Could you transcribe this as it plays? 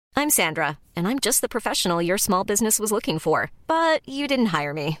I'm Sandra, and I'm just the professional your small business was looking for. But you didn't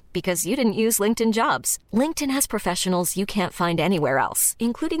hire me because you didn't use LinkedIn Jobs. LinkedIn has professionals you can't find anywhere else,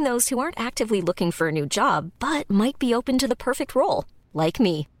 including those who aren't actively looking for a new job, but might be open to the perfect role, like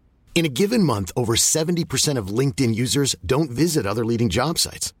me. In a given month, over 70% of LinkedIn users don't visit other leading job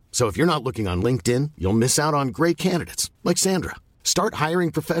sites. So if you're not looking on LinkedIn, you'll miss out on great candidates like Sandra. Start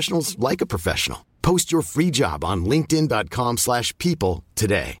hiring professionals like a professional. Post your free job on linkedin.com/people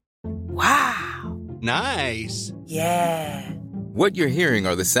today. Wow. Nice. Yeah. What you're hearing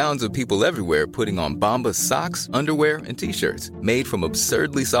are the sounds of people everywhere putting on Bombas socks, underwear, and T-shirts made from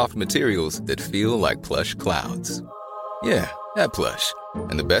absurdly soft materials that feel like plush clouds. Yeah, that plush.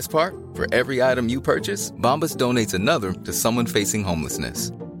 And the best part? For every item you purchase, Bombas donates another to someone facing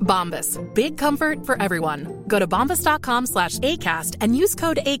homelessness. Bombas. Big comfort for everyone. Go to bombas.com/ACAST and use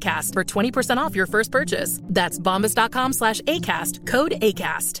code ACAST for 20% off your first purchase. That's bombas.com/ACAST. Code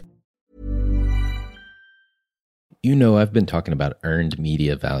ACAST. You know, I've been talking about earned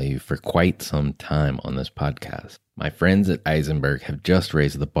media value for quite some time on this podcast. My friends at Eisenberg have just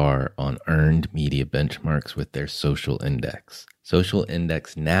raised the bar on earned media benchmarks with their Social Index. Social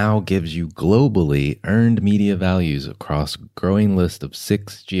Index now gives you globally earned media values across a growing list of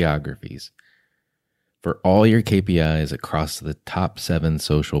 6 geographies for all your KPIs across the top 7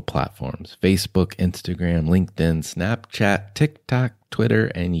 social platforms: Facebook, Instagram, LinkedIn, Snapchat, TikTok, Twitter,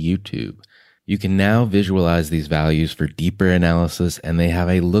 and YouTube. You can now visualize these values for deeper analysis, and they have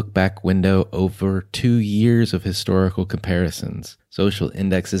a look-back window over 2 years of historical comparisons. Social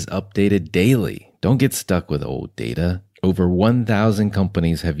Index is updated daily. Don't get stuck with old data. Over 1,000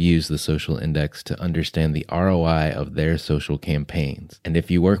 companies have used the Social Index to understand the ROI of their social campaigns. And if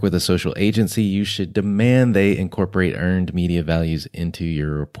you work with a social agency, you should demand they incorporate earned media values into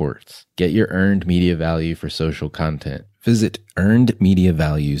your reports. Get your earned media value for social content. Visit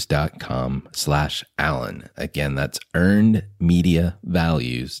earnedmediavalues.com/Alan. Again, that's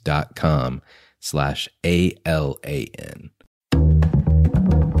earnedmediavalues.com/ALAN.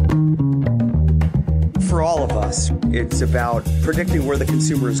 For all of us, it's about predicting where the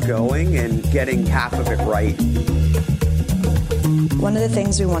consumer is going and getting half of it right. One of the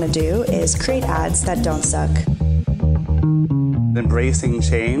things we want to do is create ads that don't suck. Embracing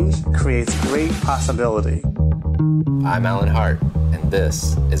change creates great possibility. I'm Alan Hart, and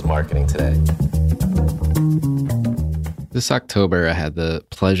this is Marketing Today. This October, I had the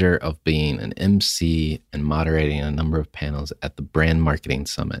pleasure of being an MC and moderating a number of panels at the Brand Marketing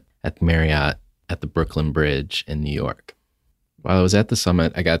Summit at Marriott at the Brooklyn Bridge in New York. While I was at the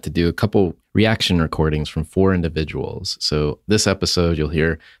summit, I got to do a couple reaction recordings from 4 individuals. So this episode, you'll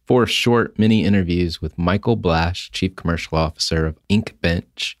hear 4 short mini interviews with Michael Blash, Chief Commercial Officer of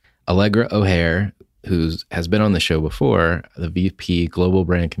Inkbench, Allegra O'Hare, who has been on the show before, the VP Global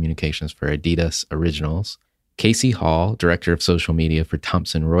Brand Communications for Adidas Originals, Casey Hall, Director of Social Media for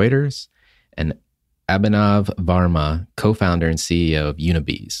Thomson Reuters, and Abhinav Varma, Co-founder and CEO of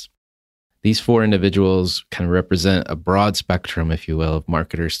Unibees. These 4 individuals kind of represent a broad spectrum, if you will, of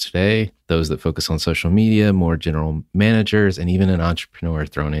marketers today, those that focus on social media, more general managers, and even an entrepreneur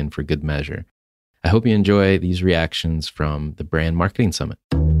thrown in for good measure. I hope you enjoy these reactions from the Brand Marketing Summit.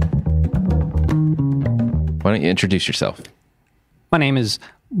 Why don't you introduce yourself? My name is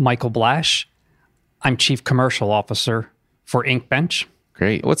Michael Blash. I'm Chief Commercial Officer for Inkbench.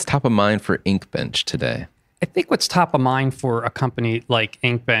 Great. What's top of mind for Inkbench today? I think what's top of mind for a company like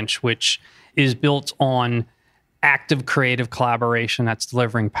Inkbench, which is built on active creative collaboration that's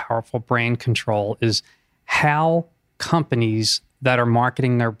delivering powerful brand control, is how companies that are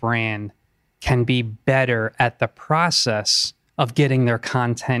marketing their brand can be better at the process of getting their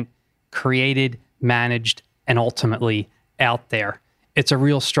content created, managed, and ultimately out there. It's a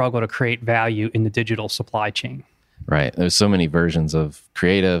real struggle to create value in the digital supply chain. Right. There's so many versions of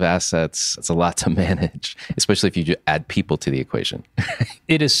creative assets. It's a lot to manage, especially if you add people to the equation.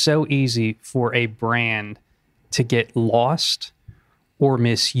 It is so easy for a brand to get lost or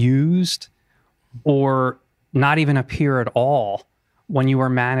misused or not even appear at all when you are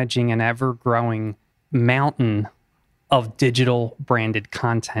managing an ever-growing mountain of digital branded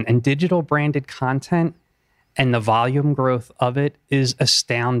content. And digital branded content and the volume growth of it is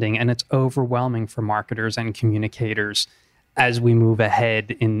astounding, and it's overwhelming for marketers and communicators as we move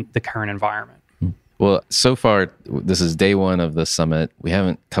ahead in the current environment. Well, so far, this is day 1 of the summit. We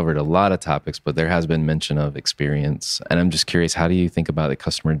haven't covered a lot of topics, but there has been mention of experience. And I'm just curious, how do you think about the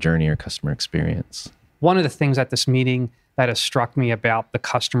customer journey or customer experience? One of the things at this meeting that has struck me about the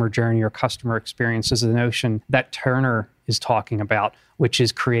customer journey or customer experience is the notion that Turner is talking about, which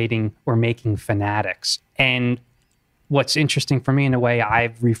is creating or making fanatics. And what's interesting for me in a way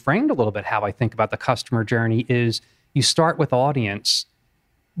I've reframed a little bit how I think about the customer journey is you start with audience,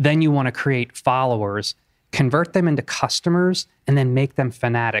 then you want to create followers, convert them into customers, and then make them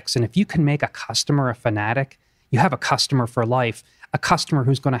fanatics. And if you can make a customer a fanatic, you have a customer for life, a customer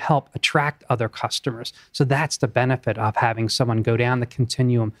who's going to help attract other customers. So that's the benefit of having someone go down the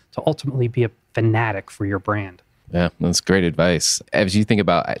continuum to ultimately be a fanatic for your brand. Yeah, that's great advice. As you think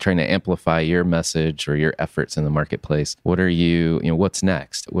about trying to amplify your message or your efforts in the marketplace, what's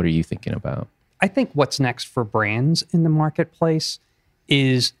next? What are you thinking about? I think what's next for brands in the marketplace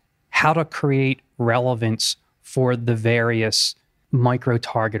is how to create relevance for the various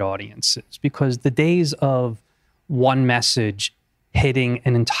micro-target audiences. Because the days of one message hitting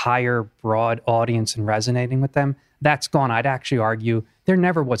an entire broad audience and resonating with them, that's gone. I'd actually argue there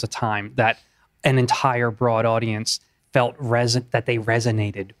never was a time that an entire broad audience felt that they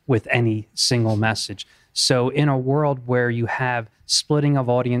resonated with any single message. So in a world where you have splitting of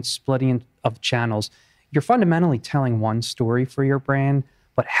audience, splitting of channels, you're fundamentally telling one story for your brand,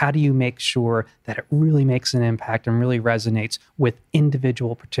 but how do you make sure that it really makes an impact and really resonates with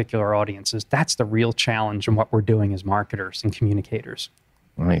individual particular audiences? That's the real challenge in what we're doing as marketers and communicators.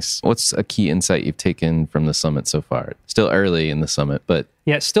 Nice. What's a key insight you've taken from the summit so far? Still early in the summit, but...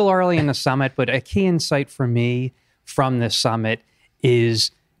 Yeah, it's still early in the summit, but a key insight for me from this summit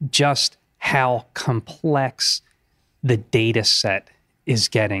is just how complex the data set is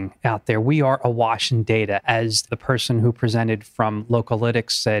getting out there. We are awash in data. As the person who presented from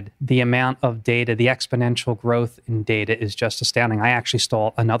Localytics said, the amount of data, the exponential growth in data is just astounding. I actually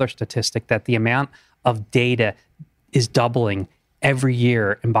saw another statistic that the amount of data is doubling every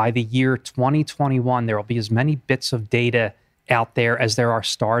year. And by the year 2021, there will be as many bits of data out there as there are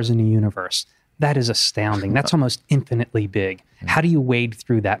stars in the universe. That is astounding. That's almost infinitely big. How do you wade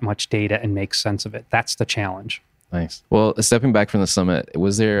through that much data and make sense of it? That's the challenge. Nice. Well, stepping back from the summit,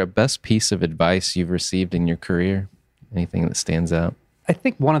 was there a best piece of advice you've received in your career? Anything that stands out? I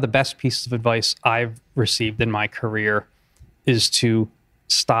think one of the best pieces of advice I've received in my career is to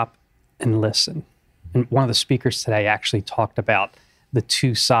stop and listen. And one of the speakers today actually talked about the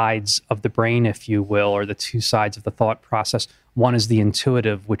two sides of the brain, if you will, or the two sides of the thought process. One is the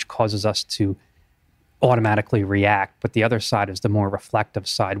intuitive, which causes us to automatically react, but the other side is the more reflective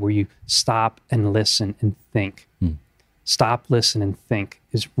side where you stop and listen and think. Stop, listen, and think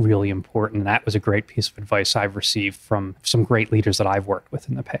is really important. And that was a great piece of advice I've received from some great leaders that I've worked with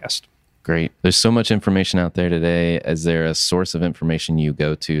in the past. Great. There's so much information out there today. Is there a source of information you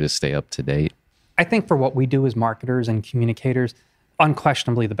go to stay up to date? I think for what we do as marketers and communicators,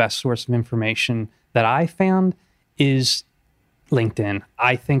 unquestionably the best source of information that I found is LinkedIn.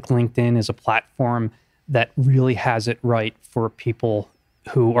 I think LinkedIn is a platform that really has it right for people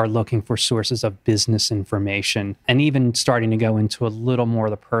who are looking for sources of business information and even starting to go into a little more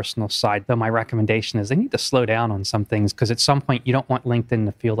of the personal side. Though my recommendation is they need to slow down on some things because at some point you don't want LinkedIn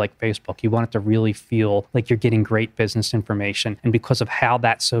to feel like Facebook. You want it to really feel like you're getting great business information. And because of how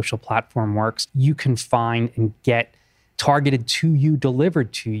that social platform works, you can find and get targeted to you,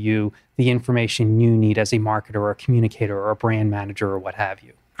 delivered to you, the information you need as a marketer or a communicator or a brand manager or what have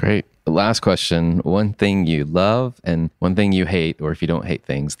you. Great. Last question. One thing you love and one thing you hate, or if you don't hate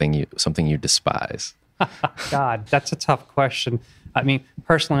things, something you despise. God, that's a tough question. I mean,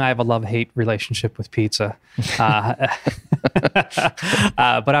 personally, I have a love-hate relationship with pizza. But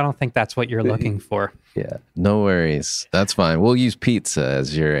I don't think that's what you're looking for. Yeah, no worries. That's fine. We'll use pizza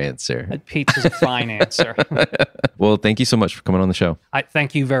as your answer. Pizza's a fine answer. Well, thank you so much for coming on the show. I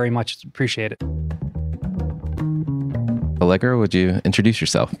thank you very much. Appreciate it. Allegra, would you introduce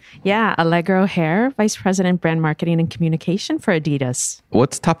yourself? Yeah, Allegra O'Hare, Vice President, Brand Marketing and Communication for Adidas.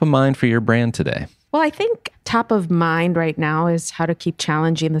 What's top of mind for your brand today? Well, I think top of mind right now is how to keep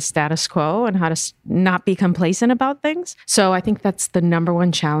challenging the status quo and how to not be complacent about things. So I think that's the number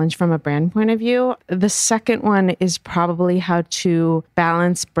one challenge from a brand point of view. The second one is probably how to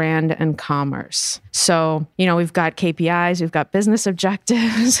balance brand and commerce. So, we've got KPIs, we've got business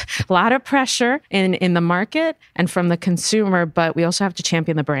objectives, a lot of pressure in the market and from the consumer, but we also have to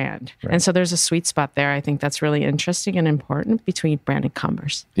champion the brand. Right. And so there's a sweet spot there. I think that's really interesting and important between brand and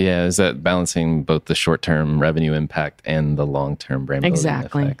commerce. Yeah, is that balancing both the short-term revenue impact and the long-term brand building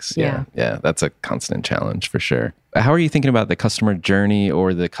effects? Yeah, that's a constant challenge for sure. How are you thinking about the customer journey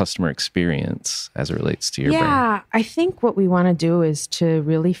or the customer experience as it relates to your brand? Yeah, I think what we want to do is to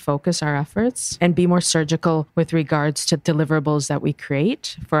really focus our efforts and be more surgical with regards to deliverables that we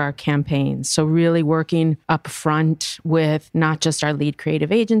create for our campaigns. So really working up front with not just our lead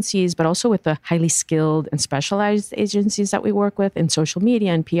creative agencies, but also with the highly skilled and specialized agencies that we work with in social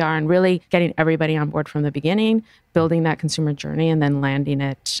media and PR, and really getting everybody on board from the beginning, building that consumer journey, and then landing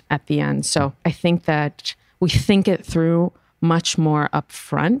it at the end. So I think that we think it through much more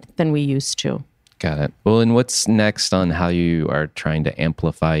upfront than we used to. Got it. Well, and what's next on how you are trying to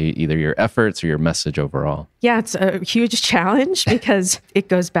amplify either your efforts or your message overall? Yeah, it's a huge challenge because it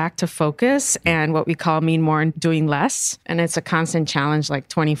goes back to focus and what we call mean more and doing less. And it's a constant challenge, like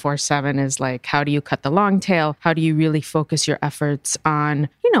 24/7 is like, how do you cut the long tail? How do you really focus your efforts on,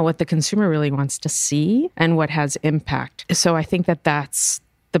 what the consumer really wants to see and what has impact? So I think that that's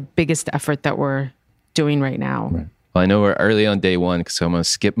the biggest effort that we're doing right now. Right. Well, I know we're early on day one, so I'm going to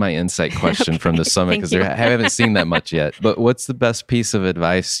skip my insight question from the summit because I haven't seen that much yet. But what's the best piece of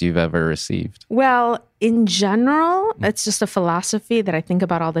advice you've ever received? Well, in general, it's just a philosophy that I think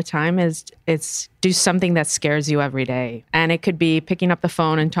about all the time is it's do something that scares you every day. And it could be picking up the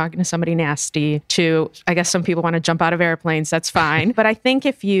phone and talking to somebody nasty to, I guess some people want to jump out of airplanes. That's fine. But I think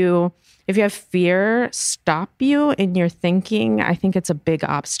if you have fear stop you in your thinking, I think it's a big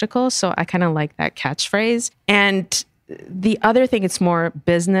obstacle. So I kind of like that catchphrase. And the other thing, it's more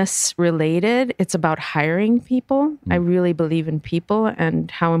business related. It's about hiring people. I really believe in people and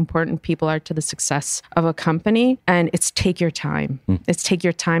how important people are to the success of a company. And it's take your time. It's take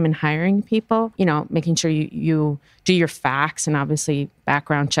your time in hiring people, making sure you do your facts and obviously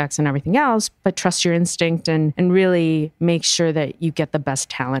background checks and everything else, but trust your instinct and really make sure that you get the best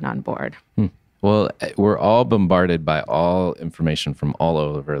talent on board. Well, we're all bombarded by all information from all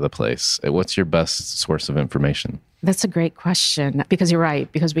over the place. What's your best source of information? That's a great question because you're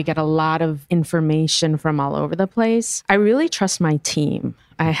right, because we get a lot of information from all over the place. I really trust my team.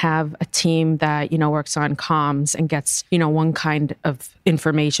 I have a team that, works on comms and gets, one kind of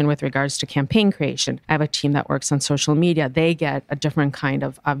information with regards to campaign creation. I have a team that works on social media. They get a different kind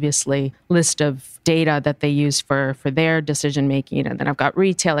of, obviously, list of data that they use for their decision making. And then I've got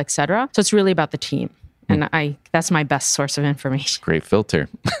retail, et cetera. So it's really about the team. And that's my best source of information. Great filter.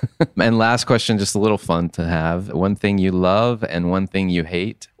 And last question, just a little fun to have. One thing you love and one thing you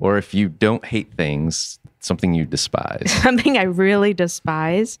hate, or if you don't hate things, something you despise. Something I really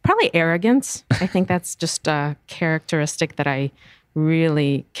despise, probably arrogance. I think that's just a characteristic that I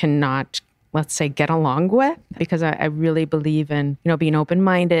really cannot, let's say, get along with, because I really believe in, being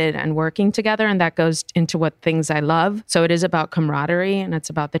open-minded and working together. And that goes into what things I love. So it is about camaraderie and it's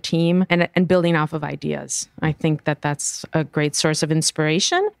about the team and building off of ideas. I think that that's a great source of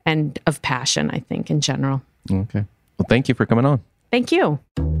inspiration and of passion, I think, in general. Okay. Well, thank you for coming on. Thank you.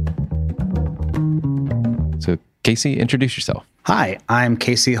 So Casey, introduce yourself. Hi, I'm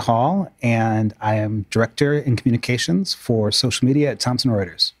Casey Hall, and I am Director in Communications for social media at Thomson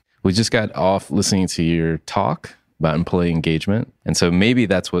Reuters. We just got off listening to your talk about employee engagement. And so maybe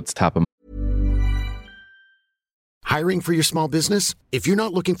that's what's top of mind. Hiring for your small business? If you're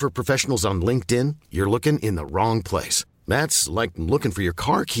not looking for professionals on LinkedIn, you're looking in the wrong place. That's like looking for your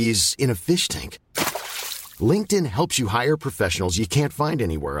car keys in a fish tank. LinkedIn helps you hire professionals you can't find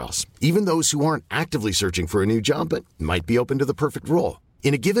anywhere else, even those who aren't actively searching for a new job but might be open to the perfect role.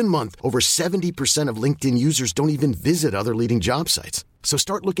 In a given month, over 70% of LinkedIn users don't even visit other leading job sites. So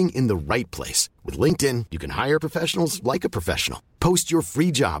start looking in the right place. With LinkedIn, you can hire professionals like a professional. Post your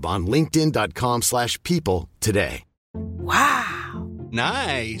free job on linkedin.com/people today. Wow.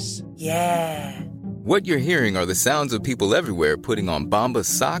 Nice. Yeah. What you're hearing are the sounds of people everywhere putting on Bombas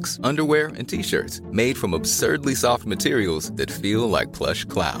socks, underwear, and T-shirts made from absurdly soft materials that feel like plush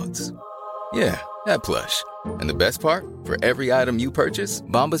clouds. Yeah, that plush. And the best part? For every item you purchase,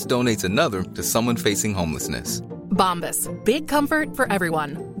 Bombas donates another to someone facing homelessness. Bombas. Big comfort for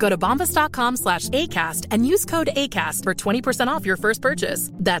everyone. Go to bombas.com/ACAST and use code ACAST for 20% off your first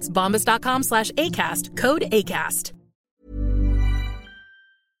purchase. That's bombas.com/ACAST. Code ACAST.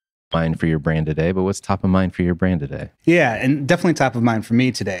 Mind for your brand today, but what's top of mind for your brand today? Yeah, and definitely top of mind for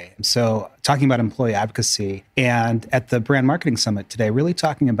me today. So talking about employee advocacy, and at the Brand Marketing Summit today, really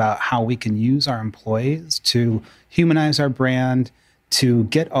talking about how we can use our employees to humanize our brand, to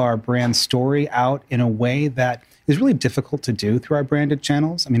get our brand story out in a way that is really difficult to do through our branded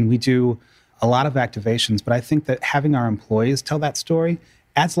channels. I mean, we do a lot of activations, but I think that having our employees tell that story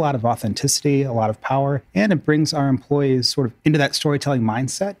adds a lot of authenticity, a lot of power, and it brings our employees sort of into that storytelling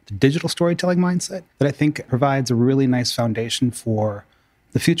mindset, the digital storytelling mindset, that I think provides a really nice foundation for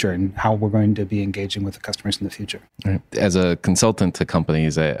the future and how we're going to be engaging with the customers in the future. Right. As a consultant to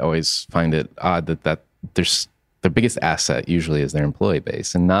companies, I always find it odd that there's their biggest asset usually is their employee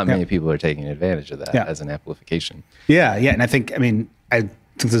base, and not many people are taking advantage of that as an amplification. Yeah. And I think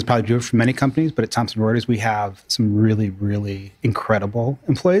this is probably true for many companies, but at Thomson Reuters, we have some really, really incredible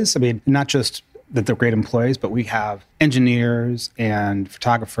employees. I mean, not just that they're great employees, but we have engineers and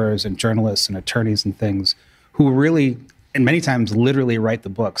photographers and journalists and attorneys and things who really, and many times literally write the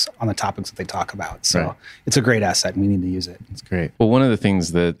books on the topics that they talk about. So It's a great asset and we need to use it. It's great. Well, one of the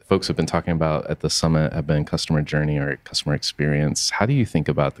things that folks have been talking about at the summit have been customer journey or customer experience. How do you think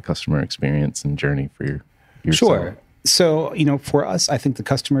about the customer experience and journey for yourself? Sure. So, for us, I think the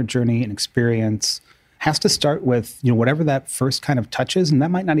customer journey and experience has to start with, whatever that first kind of touches. And that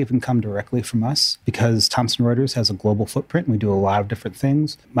might not even come directly from us because Thomson Reuters has a global footprint. And we do a lot of different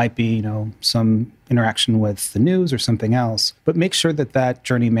things. It might be, some interaction with the news or something else. But make sure that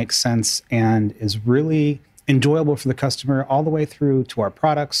journey makes sense and is really enjoyable for the customer all the way through to our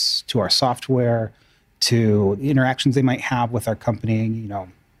products, to our software, to the interactions they might have with our company,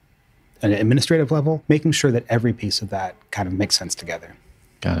 at an administrative level, making sure that every piece of that kind of makes sense together.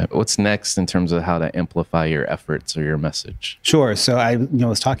 Got it. What's next in terms of how to amplify your efforts or your message? Sure. So I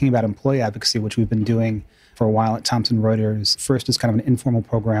was talking about employee advocacy, which we've been doing for a while at Thomson Reuters. First is kind of an informal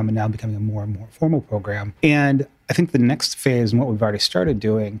program and now becoming a more and more formal program. And I think the next phase and what we've already started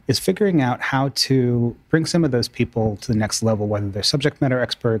doing is figuring out how to bring some of those people to the next level, whether they're subject matter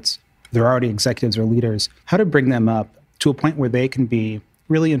experts, they're already executives or leaders, how to bring them up to a point where they can be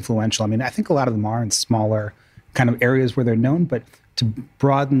really influential. I mean, I think a lot of them are in smaller kind of areas where they're known, but to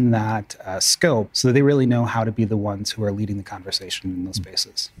broaden that scope so that they really know how to be the ones who are leading the conversation in those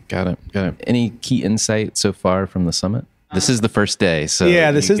spaces. Got it. Any key insight so far from the summit? This is the first day. So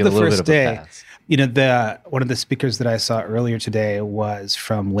this is the first day. One of the speakers that I saw earlier today was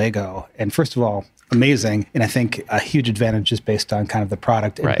from Lego. And first of all, amazing. And I think a huge advantage just based on kind of the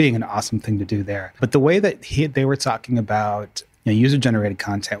product and being an awesome thing to do there. But the way that they were talking about user-generated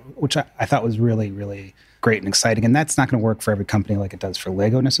content, which I thought was really, really great and exciting. And that's not going to work for every company like it does for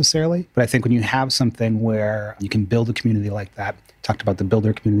Lego necessarily. But I think when you have something where you can build a community like that, talked about the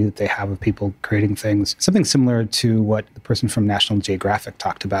builder community that they have of people creating things, something similar to what the person from National Geographic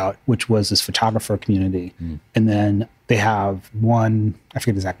talked about, which was this photographer community. And then they have one, I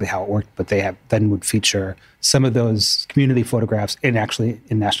forget exactly how it worked, but they would feature some of those community photographs in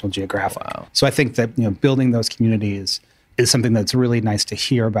National Geographic. Wow. So I think that, building those communities is something that's really nice to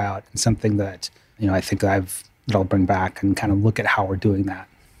hear about and something that, I think that I'll bring back and kind of look at how we're doing that.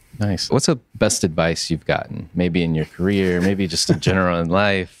 Nice. What's the best advice you've gotten? Maybe in your career, maybe just in general in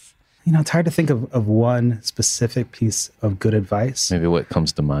life? It's hard to think of one specific piece of good advice. Maybe what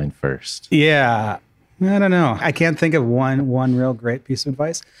comes to mind first. Yeah. I don't know. I can't think of one real great piece of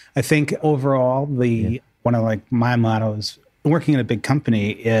advice. I think overall, one of my mottos working in a big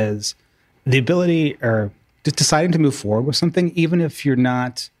company is the ability or just deciding to move forward with something, even if you're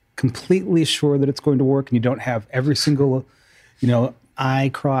not completely sure that it's going to work and you don't have every single, I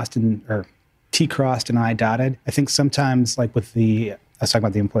crossed or T crossed and I dotted. I think sometimes I was talking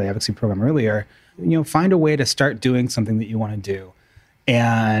about the employee advocacy program earlier, find a way to start doing something that you want to do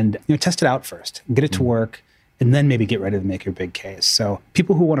and, test it out first, get it to work, and then maybe get ready to make your big case. So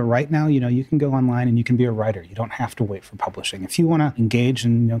people who want to write now, you can go online and you can be a writer. You don't have to wait for publishing. If you want to engage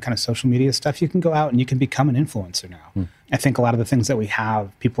in, kind of social media stuff, you can go out and you can become an influencer now. I think a lot of the things that we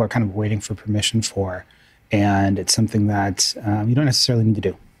have, people are kind of waiting for permission for, and it's something that you don't necessarily need to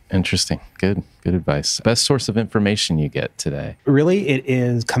do. Interesting. Good advice. Best source of information you get today? Really, it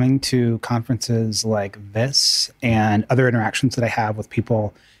is coming to conferences like this and other interactions that I have with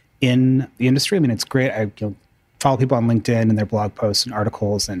people in the industry. I mean, it's great. I follow people on LinkedIn and their blog posts and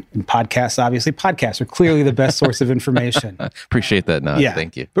articles and podcasts. Obviously, podcasts are clearly the best source of information. Appreciate that, Nod. Yeah.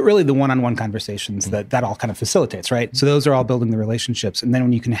 Thank you. But really the one-on-one conversations that all kind of facilitates, right? So those are all building the relationships. And then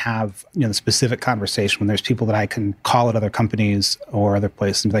when you can have, the specific conversation, when there's people that I can call at other companies or other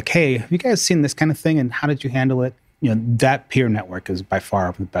places and be like, hey, have you guys seen this kind of thing? And how did you handle it? That peer network is by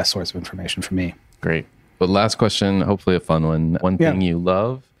far the best source of information for me. Great. But last question, hopefully a fun one. One thing you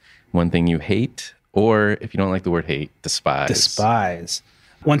love, one thing you hate, or if you don't like the word hate, despise. Despise.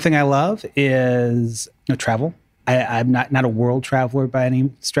 One thing I love is travel. I'm not a world traveler by any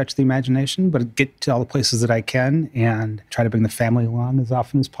stretch of the imagination, but get to all the places that I can and try to bring the family along as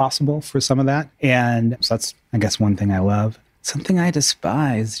often as possible for some of that. And so that's, I guess, one thing I love. Something I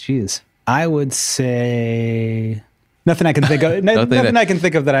despise, geez. I would say Nothing I can think of. Nothing I can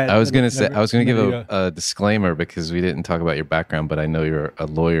think of that I was going to say. I was going to give a disclaimer because we didn't talk about your background, but I know you're a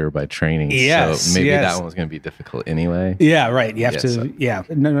lawyer by training. Yes, so maybe that one was going to be difficult anyway. Yeah, right. You have to. Yeah,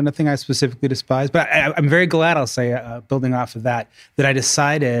 nothing I specifically despise, but I'm very glad. I'll say, building off of that I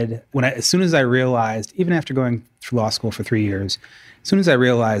decided as soon as I realized, even after going through law school for 3 years, as soon as I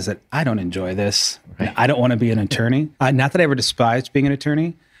realized that I don't enjoy this, right. I don't want to be an attorney. Not that I ever despised being an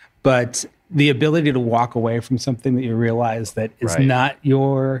attorney, but the ability to walk away from something that you realize that is not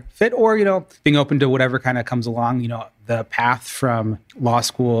your fit, or, being open to whatever kind of comes along. The path from law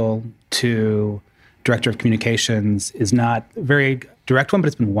school to director of communications is not a very direct one, but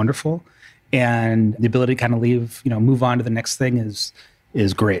it's been wonderful. And the ability to kind of leave, move on to the next thing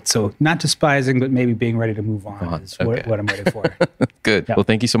is great. So not despising, but maybe being ready to move on is what I'm ready for. Good. Yeah. Well,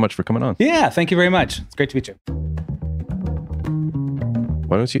 thank you so much for coming on. Yeah, thank you very much. It's great to meet you.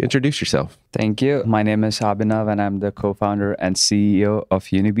 Why don't you introduce yourself? Thank you. My name is Abhinav, and I'm the co-founder and CEO of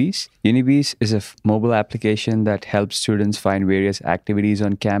Unibees. Unibees is a mobile application that helps students find various activities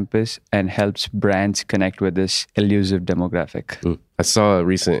on campus and helps brands connect with this elusive demographic. I saw a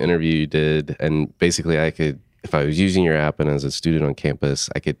recent interview you did, and basically if I was using your app and as a student on campus,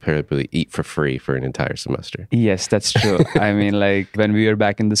 I could probably eat for free for an entire semester. Yes, that's true. I mean, when we were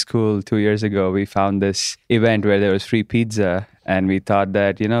back in the school 2 years ago, we found this event where there was free pizza. And we thought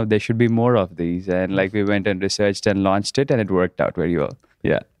that, there should be more of these. And we went and researched and launched it, and it worked out very well.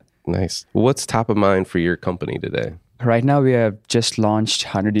 Yeah. Nice. What's top of mind for your company today? Right now, we have just launched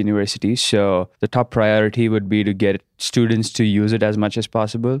 100 universities. So the top priority would be to get students to use it as much as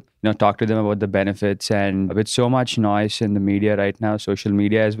possible. Talk to them about the benefits. And with so much noise in the media right now, social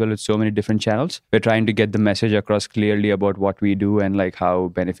media as well, with so many different channels, we're trying to get the message across clearly about what we do and how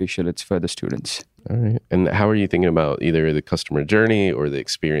beneficial it's for the students. All right. And how are you thinking about either the customer journey or the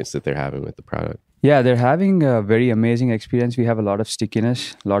experience that they're having with the product? Yeah, they're having a very amazing experience. We have a lot of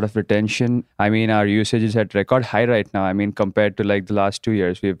stickiness, a lot of retention. I mean, our usage is at record high right now. I mean, compared to the last 2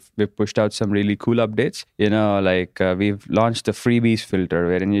 years, we've pushed out some really cool updates. We've launched the freebies filter,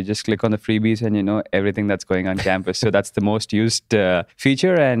 wherein you just click on the freebies and everything that's going on campus. So that's the most used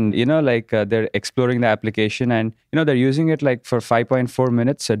feature. And they're exploring the application, and they're using it for 5.4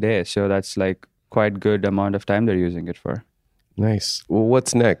 minutes a day. So that's quite good amount of time they're using it for. Nice. Well,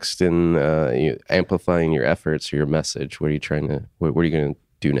 what's next in amplifying your efforts or your message? What are you going to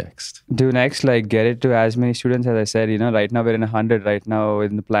do next? Get it to as many students as I said. Right now we're in 100. Right now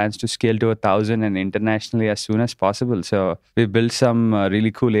in the plans to scale to 1,000 and internationally as soon as possible. So we built some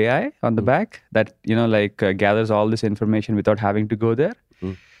really cool AI on the back that gathers all this information without having to go there.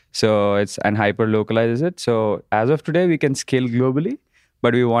 So and hyper localizes it. So as of today, we can scale globally.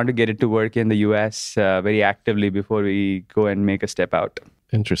 But we want to get it to work in the US very actively before we go and make a step out.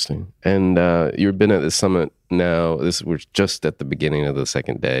 Interesting. And you've been at the summit now. We're just at the beginning of the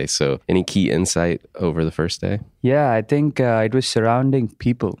second day. So any key insight over the first day? Yeah, I think it was surrounding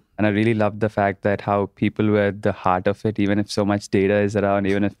people. And I really loved the fact that how people were at the heart of it, even if so much data is around,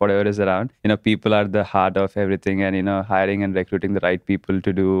 even if whatever is around, people are the heart of everything. And, hiring and recruiting the right people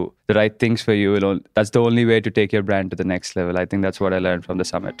to do the right things for you, that's the only way to take your brand to the next level. I think that's what I learned from the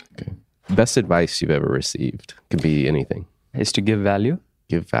summit. Okay. Best advice you've ever received? Could be anything. Is to give value.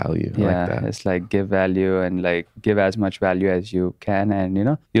 Give value. Yeah, like that. It's give value and give as much value as you can. And,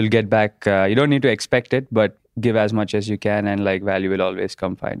 you'll get back. You don't need to expect it, but give as much as you can, and value will always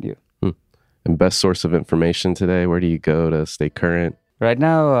come find you. And best source of information today, where do you go to stay current? Right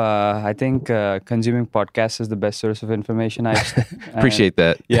now, I think consuming podcasts is the best source of information. Appreciate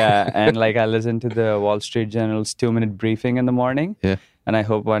that. Yeah, and I listen to the Wall Street Journal's 2-minute briefing in the morning. Yeah. And I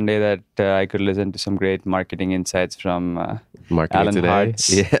hope one day that I could listen to some great marketing insights from Marketing Alan Today. Hartz.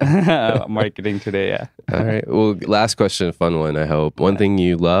 Yeah. Marketing Today, yeah. All right. Well, last question, a fun one, I hope. One thing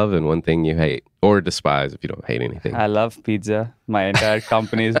you love and one thing you hate, or despise if you don't hate anything. I love pizza. My entire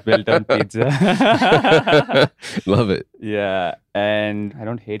company is built on pizza. Love it. Yeah. And I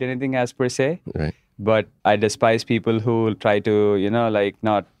don't hate anything as per se. Right. But I despise people who try to,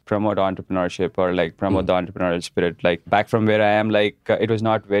 not promote entrepreneurship or promote the entrepreneurial spirit. Back from where I am, it was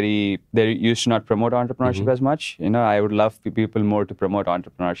not very, they used to not promote entrepreneurship as much. I would love people more to promote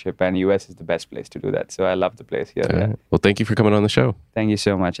entrepreneurship, and US is the best place to do that. So I love the place here. Right. Well, thank you for coming on the show. Thank you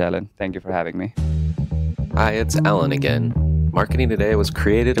so much, Alan. Thank you for having me. Hi, it's Alan again. Marketing Today was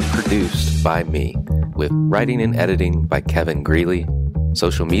created and produced by me, with writing and editing by Kevin Greeley,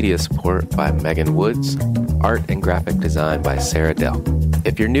 social media support by Megan Woods, art and graphic design by Sarah Dell.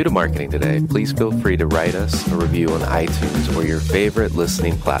 If you're new to Marketing Today, please feel free to write us a review on iTunes or your favorite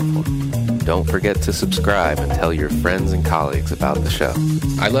listening platform. Don't forget to subscribe and tell your friends and colleagues about the show.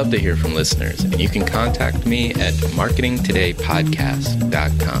 I love to hear from listeners, and you can contact me at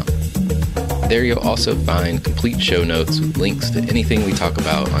marketingtodaypodcast.com. There you'll also find complete show notes with links to anything we talk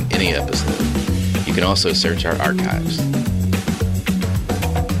about on any episode. You can also search our archives.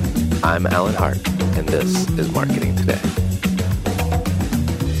 I'm Alan Hart, and this is Marketing Today.